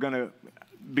are going to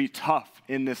be tough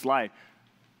in this life,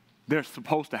 they're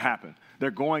supposed to happen.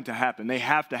 They're going to happen. They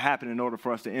have to happen in order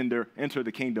for us to enter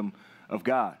the kingdom of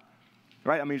God.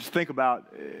 Right? I mean, just think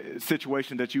about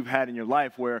situations that you've had in your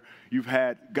life where you've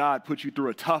had God put you through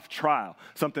a tough trial,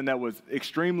 something that was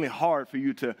extremely hard for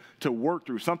you to work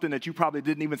through, something that you probably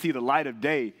didn't even see the light of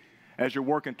day as you're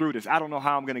working through this. I don't know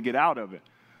how I'm going to get out of it.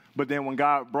 But then when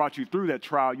God brought you through that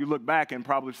trial, you look back and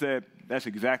probably said, that's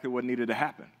exactly what needed to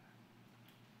happen.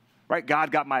 Right?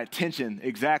 God got my attention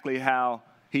exactly how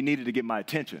he needed to get my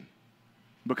attention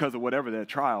because of whatever that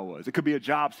trial was. It could be a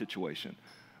job situation,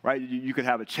 right? You could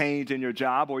have a change in your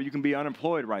job, or you can be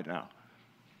unemployed right now.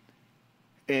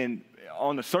 And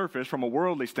on the surface, from a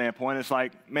worldly standpoint, it's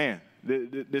like, man,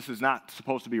 this is not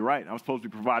supposed to be right. I'm supposed to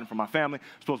be providing for my family.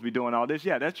 I'm supposed to be doing all this.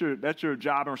 Yeah, that's your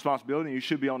job and responsibility, and you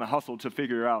should be on the hustle to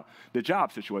figure out the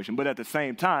job situation. But at the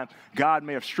same time, God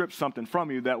may have stripped something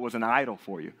from you that was an idol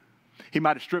for you. He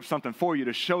might have stripped something for you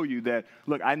to show you that,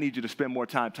 look, I need you to spend more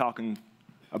time talking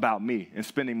about me and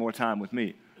spending more time with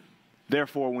me.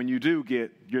 Therefore, when you do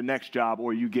get your next job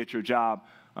or you get your job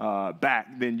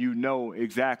back, then you know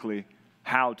exactly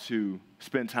how to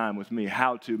spend time with me,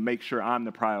 how to make sure I'm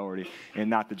the priority and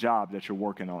not the job that you're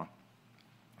working on.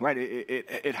 Right?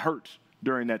 It hurts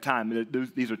during that time.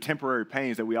 These are temporary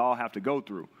pains that we all have to go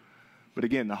through. But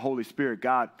again, the Holy Spirit,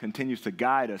 God, continues to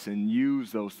guide us and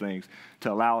use those things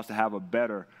to allow us to have a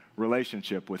better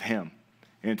relationship with him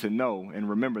and to know and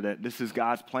remember that this is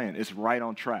God's plan. It's right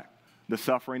on track. The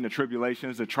suffering, the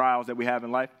tribulations, the trials that we have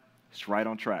in life, it's right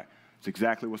on track. It's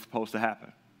exactly what's supposed to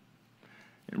happen.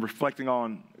 And reflecting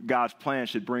on God's plan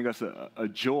should bring us a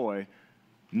joy,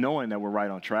 knowing that we're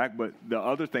right on track. But the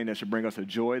other thing that should bring us a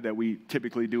joy that we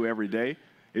typically do every day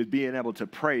is being able to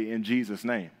pray in Jesus'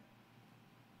 name.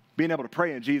 Being able to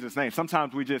pray in Jesus' name.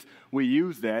 Sometimes we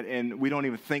use that and we don't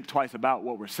even think twice about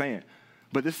what we're saying.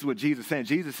 But this is what Jesus said.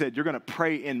 Jesus said, you're going to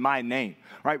pray in my name,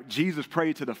 right? Jesus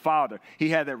prayed to the Father. He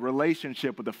had that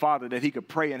relationship with the Father that he could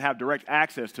pray and have direct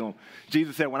access to him.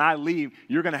 Jesus said, when I leave,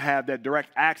 you're going to have that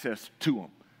direct access to him.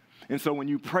 And so when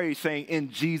you pray saying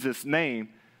in Jesus' name,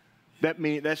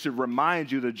 that should remind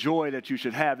you the joy that you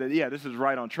should have that, yeah, this is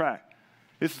right on track.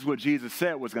 This is what Jesus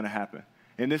said was going to happen.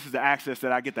 And this is the access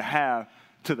that I get to have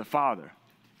to the Father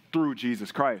through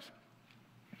Jesus Christ.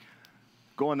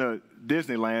 Going to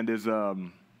Disneyland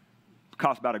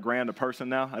costs about $1,000 a person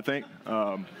now, I think,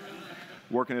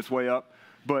 working its way up.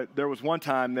 But there was one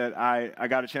time that I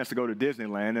got a chance to go to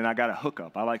Disneyland, and I got a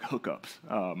hookup. I like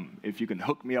hookups. If you can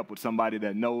hook me up with somebody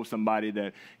that knows somebody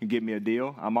that can give me a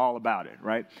deal, I'm all about it,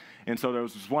 right? And so there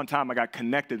was this one time I got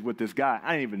connected with this guy.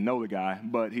 I didn't even know the guy,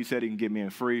 but he said he can get me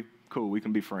in free. Cool, we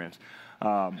can be friends.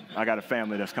 I got a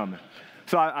family that's coming.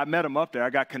 So I met him up there. I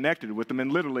got connected with him,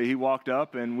 and literally he walked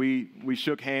up, and we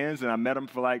shook hands, and I met him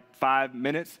for like 5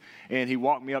 minutes, and he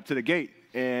walked me up to the gate,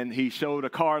 and he showed a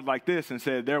card like this and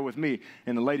said, "They're with me."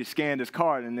 And the lady scanned his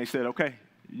card, and they said, "Okay,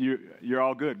 you're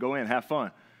all good. Go in, have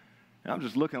fun." And I'm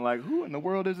just looking like, who in the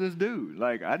world is this dude?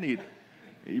 Like,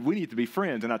 we need to be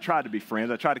friends, and I tried to be friends.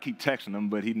 I tried to keep texting him,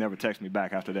 but he never texted me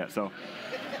back after that, so...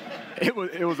 It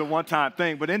was a one-time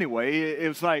thing, but anyway, it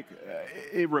was like,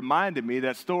 it reminded me,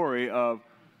 that story, of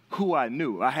who I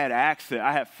knew. I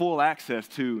had full access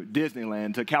to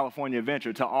Disneyland, to California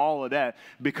Adventure, to all of that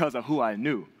because of who I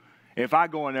knew. If I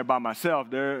go in there by myself,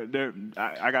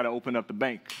 I got to open up the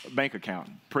bank account,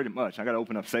 pretty much. I got to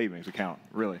open up savings account,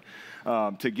 really,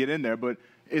 to get in there. But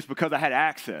it's because I had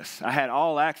access. I had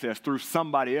all access through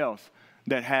somebody else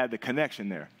that had the connection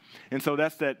there. And so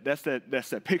that's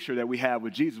that picture that we have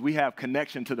with Jesus. We have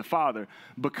connection to the Father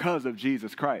because of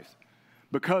Jesus Christ,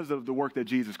 because of the work that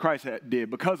Jesus Christ did,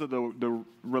 because of the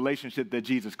relationship that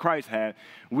Jesus Christ had.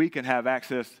 We can have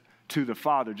access to the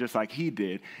Father just like he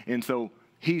did. And so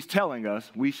he's telling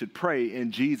us we should pray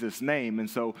in Jesus' name. And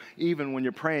so even when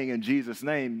you're praying in Jesus'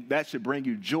 name, that should bring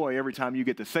you joy every time you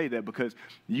get to say that, because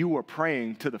you are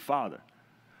praying to the Father,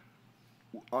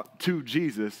 to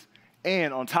Jesus.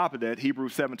 And on top of that,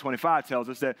 Hebrews 7:25 tells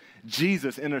us that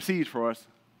Jesus intercedes for us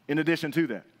in addition to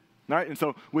that, right? And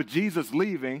so with Jesus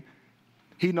leaving,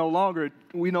 we no longer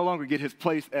get his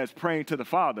place as praying to the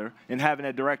Father and having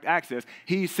that direct access.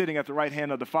 He's sitting at the right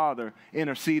hand of the Father,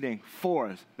 interceding for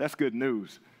us. That's good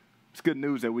news. It's good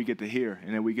news that we get to hear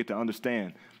and that we get to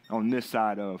understand on this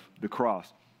side of the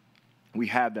cross. We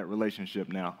have that relationship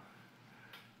now.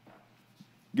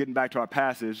 Getting back to our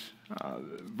passage,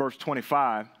 verse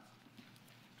 25,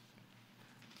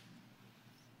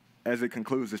 as it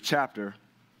concludes this chapter,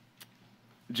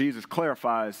 Jesus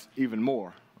clarifies even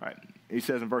more, right? He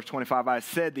says in verse 25, "I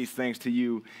said these things to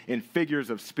you in figures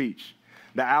of speech.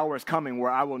 The hour is coming where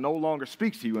I will no longer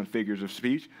speak to you in figures of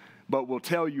speech, but will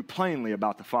tell you plainly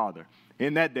about the Father.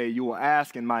 In that day you will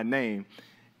ask in my name,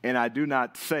 and I do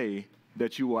not say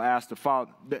that you will ask the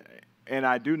Father, and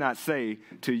I do not say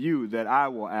to you that I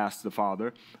will ask the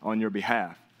Father on your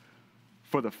behalf.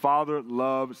 For the Father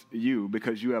loves you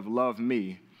because you have loved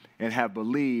me and have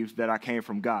believed that I came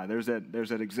from God." There's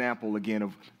that example again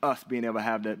of us being able to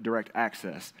have that direct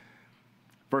access.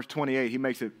 Verse 28, he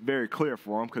makes it very clear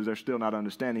for them because they're still not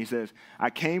understanding. He says, "I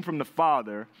came from the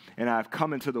Father, and I have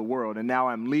come into the world, and now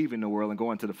I'm leaving the world and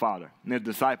going to the Father." And his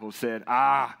disciples said,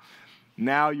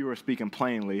 "Now you are speaking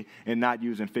plainly and not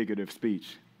using figurative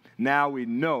speech. Now we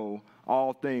know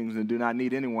all things and do not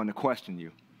need anyone to question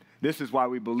you. This is why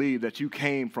we believe that you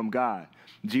came from God."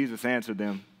 Jesus answered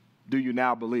them, "Do you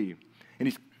now believe?" And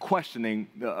he's questioning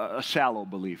a shallow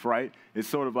belief, right? It's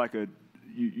sort of like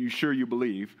you sure you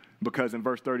believe? Because in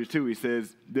verse 32, he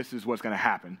says, this is what's going to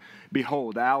happen.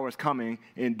 "Behold, the hour is coming.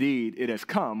 Indeed, it has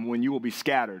come when you will be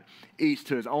scattered, each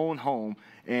to his own home,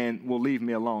 and will leave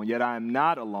me alone. Yet I am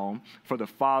not alone, for the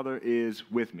Father is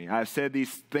with me. I have said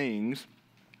these things,"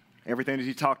 everything that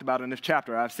he talked about in this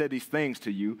chapter, "I've said these things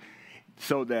to you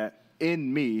so that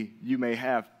in me you may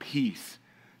have peace.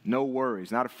 No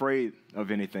worries, not afraid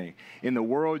of anything. In the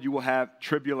world you will have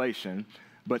tribulation,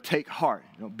 but take heart,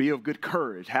 be of good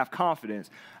courage, have confidence.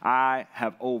 I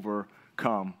have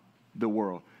overcome the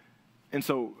world." And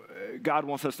so God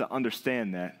wants us to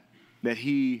understand that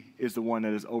he is the one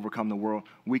that has overcome the world.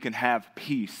 We can have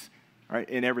peace, right,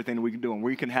 in everything that we can do. And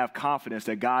we can have confidence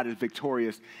that God is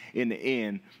victorious in the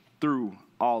end through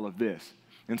all of this.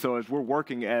 And so as we're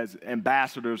working as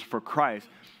ambassadors for Christ,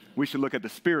 we should look at the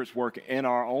Spirit's work in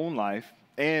our own life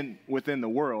and within the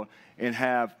world and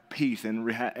have peace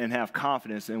and have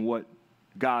confidence in what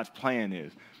God's plan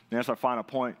is. And that's our final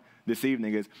point this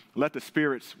evening is let the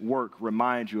Spirit's work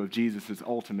remind you of Jesus'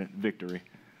 ultimate victory.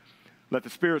 Let the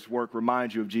Spirit's work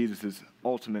remind you of Jesus'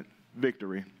 ultimate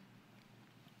victory.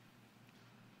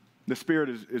 The Spirit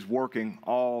is working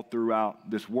all throughout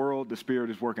this world. The Spirit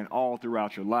is working all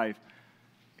throughout your life.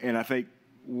 And I think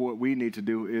what we need to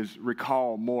do is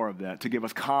recall more of that to give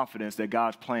us confidence that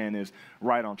God's plan is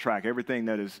right on track. Everything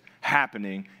that is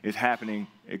happening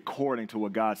according to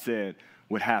what God said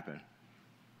would happen.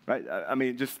 Right? I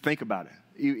mean, just think about it.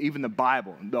 Even the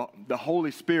Bible, the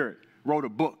Holy Spirit wrote a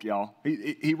book, y'all.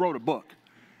 He wrote a book.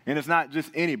 And it's not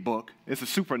just any book. It's a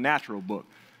supernatural book.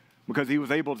 Because he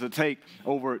was able to take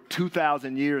over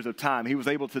 2,000 years of time. He was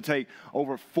able to take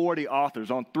over 40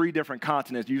 authors on 3 different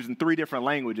continents using 3 different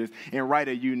languages and write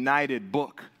a united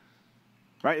book.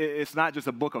 Right? It's not just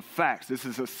a book of facts. This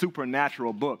is a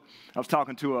supernatural book. I was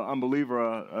talking to an unbeliever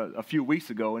a few weeks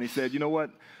ago, and he said, you know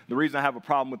what? The reason I have a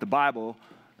problem with the Bible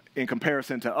in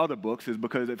comparison to other books is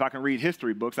because if I can read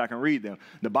history books, I can read them.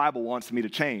 The Bible wants me to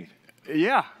change.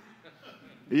 Yeah.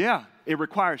 It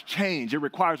requires change. It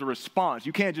requires a response.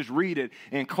 You can't just read it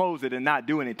and close it and not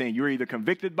do anything. You're either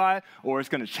convicted by it or it's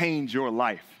going to change your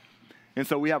life. And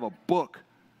so we have a book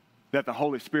that the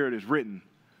Holy Spirit has written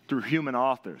through human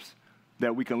authors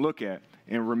that we can look at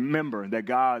and remember that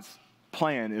God's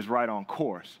plan is right on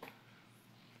course.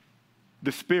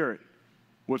 The Spirit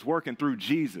was working through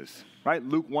Jesus, right?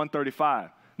 Luke 1:35.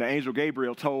 The angel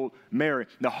Gabriel told Mary,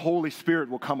 the Holy Spirit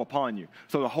will come upon you.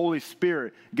 So the Holy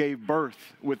Spirit gave birth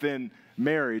within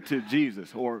Mary to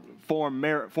Jesus, or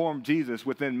formed Jesus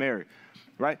within Mary,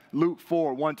 right? Luke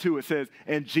 4:1-2, it says,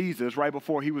 and Jesus, right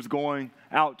before he was going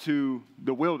out to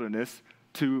the wilderness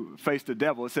to face the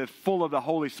devil, it says, full of the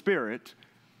Holy Spirit,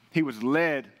 he was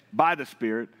led by the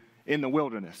Spirit in the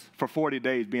wilderness for 40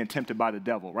 days being tempted by the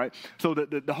devil, right? So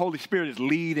the Holy Spirit is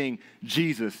leading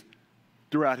Jesus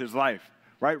throughout his life.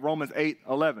 Right? Romans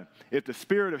 8:11. If the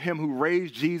Spirit of him who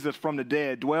raised Jesus from the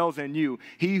dead dwells in you,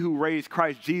 he who raised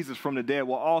Christ Jesus from the dead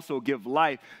will also give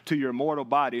life to your mortal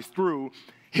bodies through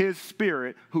his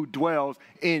Spirit who dwells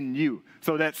in you.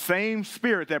 So that same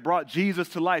Spirit that brought Jesus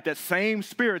to life, that same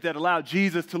Spirit that allowed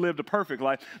Jesus to live the perfect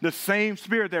life, the same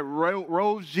Spirit that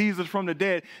rose Jesus from the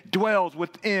dead dwells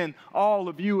within all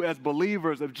of you as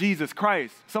believers of Jesus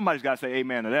Christ. Somebody's got to say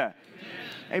amen to that.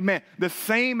 Amen. The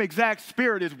same exact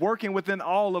Spirit is working within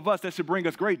all of us. That should bring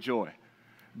us great joy.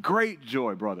 Great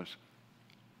joy, brothers.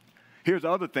 Here's the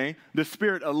other thing. The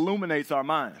Spirit illuminates our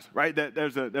minds, right?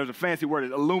 There's a fancy word.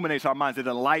 It illuminates our minds. It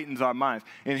enlightens our minds.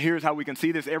 And here's how we can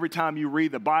see this. Every time you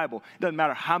read the Bible, it doesn't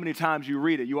matter how many times you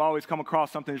read it, you always come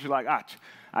across something that you're like,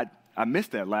 I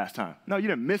missed that last time. No, you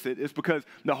didn't miss it. It's because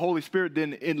the Holy Spirit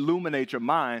didn't illuminate your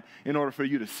mind in order for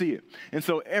you to see it. And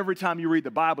so every time you read the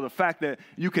Bible, the fact that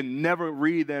you can never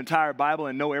read the entire Bible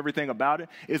and know everything about it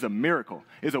is a miracle.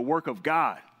 It's a work of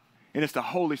God. And it's the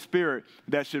Holy Spirit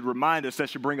that should remind us, that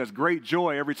should bring us great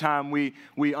joy every time we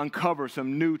uncover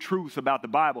some new truths about the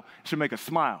Bible. It should make us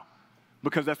smile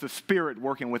because that's the Spirit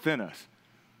working within us.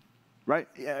 Right?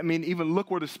 I mean, even look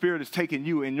where the Spirit is taking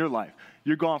you in your life.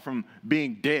 You're gone from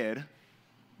being dead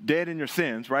in your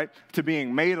sins, right, to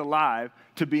being made alive,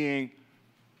 to being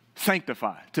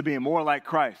sanctified, to being more like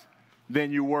Christ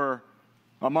than you were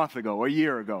a month ago, a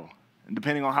year ago, and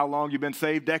depending on how long you've been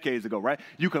saved, decades ago, right?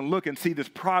 You can look and see this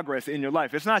progress in your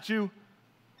life. It's not you.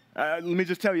 Let me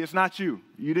just tell you, it's not you.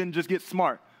 You didn't just get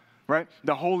smart. Right?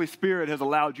 The Holy Spirit has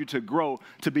allowed you to grow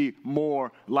to be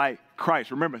more like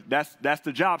Christ. Remember, that's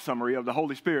the job summary of the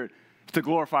Holy Spirit, to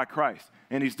glorify Christ.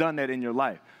 And he's done that in your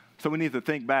life. So we need to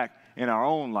think back in our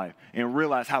own life and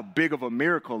realize how big of a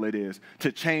miracle it is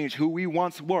to change who we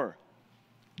once were,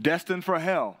 destined for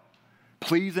hell,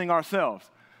 pleasing ourselves,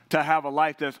 to have a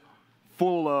life that's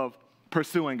full of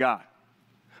pursuing God,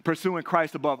 pursuing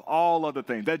Christ above all other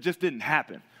things. That just didn't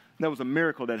happen. That was a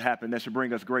miracle that happened that should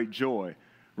bring us great joy,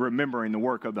 remembering the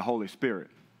work of the Holy Spirit.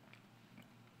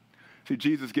 See,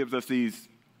 Jesus gives us these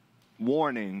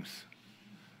warnings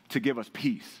to give us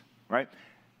peace, right?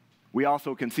 We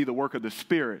also can see the work of the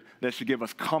Spirit that should give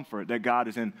us comfort that God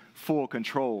is in full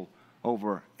control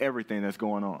over everything that's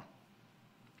going on.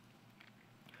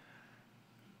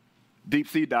 Deep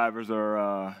sea divers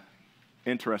are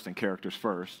interesting characters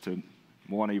first to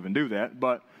want to even do that,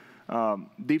 but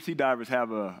deep sea divers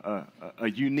have a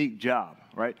unique job,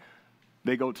 right?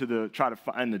 They go to try to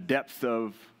find the depths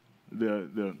of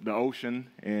the ocean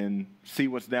and see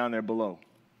what's down there below.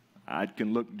 I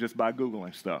can look just by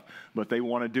Googling stuff, but they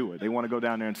want to do it. They want to go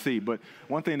down there and see. But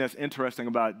one thing that's interesting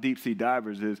about deep sea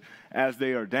divers is as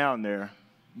they are down there,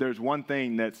 there's one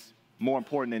thing that's more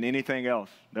important than anything else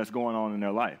that's going on in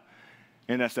their life,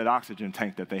 and that's that oxygen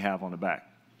tank that they have on the back.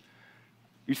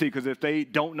 You see, because if they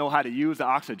don't know how to use the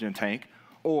oxygen tank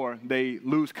or they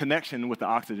lose connection with the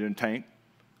oxygen tank,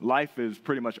 life is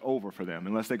pretty much over for them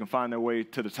unless they can find their way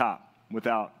to the top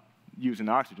without using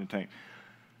the oxygen tank.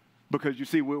 Because you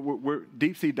see, we're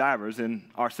deep sea divers, and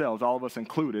ourselves, all of us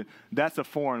included, that's a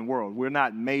foreign world. We're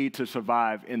not made to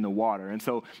survive in the water. And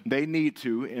so they need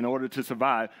to, in order to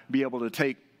survive, be able to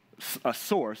take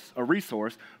a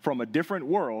resource from a different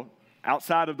world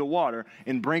outside of the water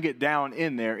and bring it down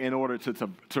in there in order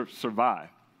to survive,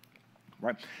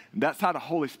 right? And that's how the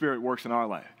Holy Spirit works in our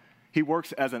life. He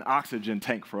works as an oxygen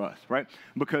tank for us, right?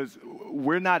 Because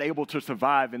we're not able to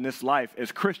survive in this life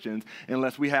as Christians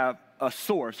unless we have a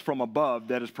source from above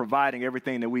that is providing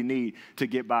everything that we need to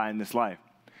get by in this life.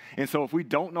 And so if we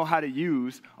don't know how to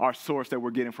use our source that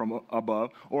we're getting from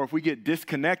above, or if we get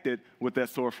disconnected with that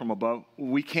source from above,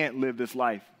 we can't live this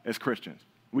life as Christians.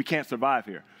 We can't survive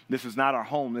here. This is not our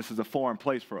home. This is a foreign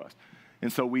place for us.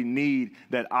 And so we need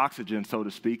that oxygen, so to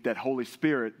speak, that Holy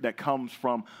Spirit that comes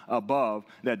from above,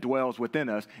 that dwells within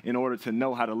us in order to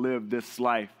know how to live this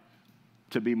life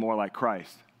to be more like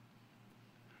Christ.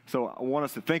 So I want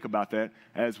us to think about that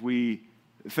as we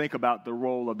think about the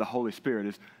role of the Holy Spirit,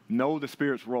 is know the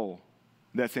Spirit's role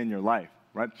that's in your life,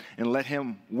 right? And let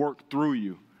him work through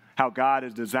you, how God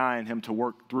has designed him to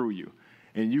work through you.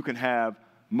 And you can have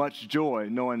much joy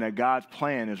knowing that God's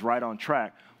plan is right on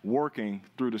track, working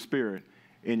through the Spirit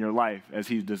in your life as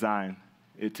he's designed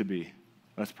it to be.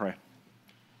 Let's pray.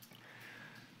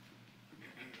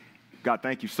 God,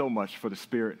 thank you so much for the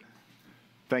Spirit.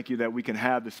 Thank you that we can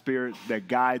have the Spirit that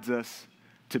guides us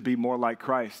to be more like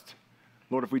Christ.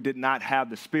 Lord, if we did not have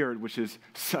the Spirit, which is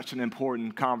such an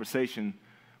important conversation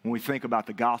when we think about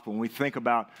the gospel, when we think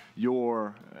about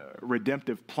your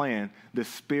redemptive plan, the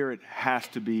Spirit has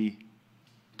to be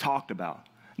talked about.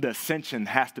 The ascension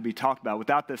has to be talked about.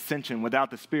 Without the ascension,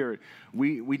 without the Spirit,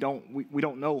 we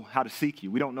don't know how to seek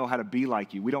you. We don't know how to be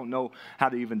like you. We don't know how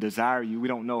to even desire you. We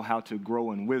don't know how to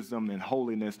grow in wisdom and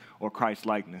holiness or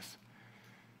Christ-likeness.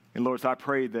 And Lord, so I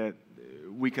pray that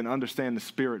we can understand the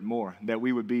Spirit more, that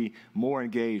we would be more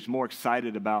engaged, more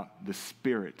excited about the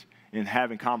Spirit, and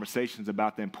having conversations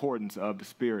about the importance of the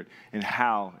Spirit and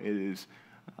how it is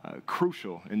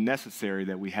crucial and necessary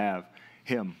that we have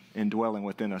him indwelling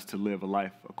within us to live a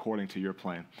life according to your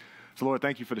plan. So, Lord,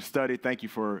 thank you for the study. Thank you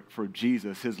for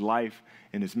Jesus, his life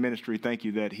and his ministry. Thank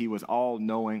you that he was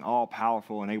all-knowing,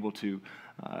 all-powerful, and able to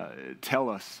tell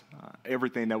us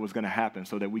everything that was going to happen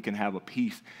so that we can have a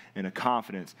peace and a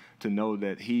confidence to know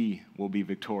that he will be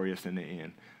victorious in the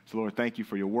end. So, Lord, thank you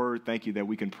for your word. Thank you that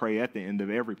we can pray at the end of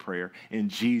every prayer in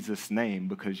Jesus' name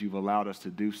because you've allowed us to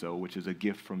do so, which is a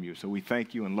gift from you. So we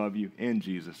thank you and love you in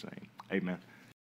Jesus' name. Amen.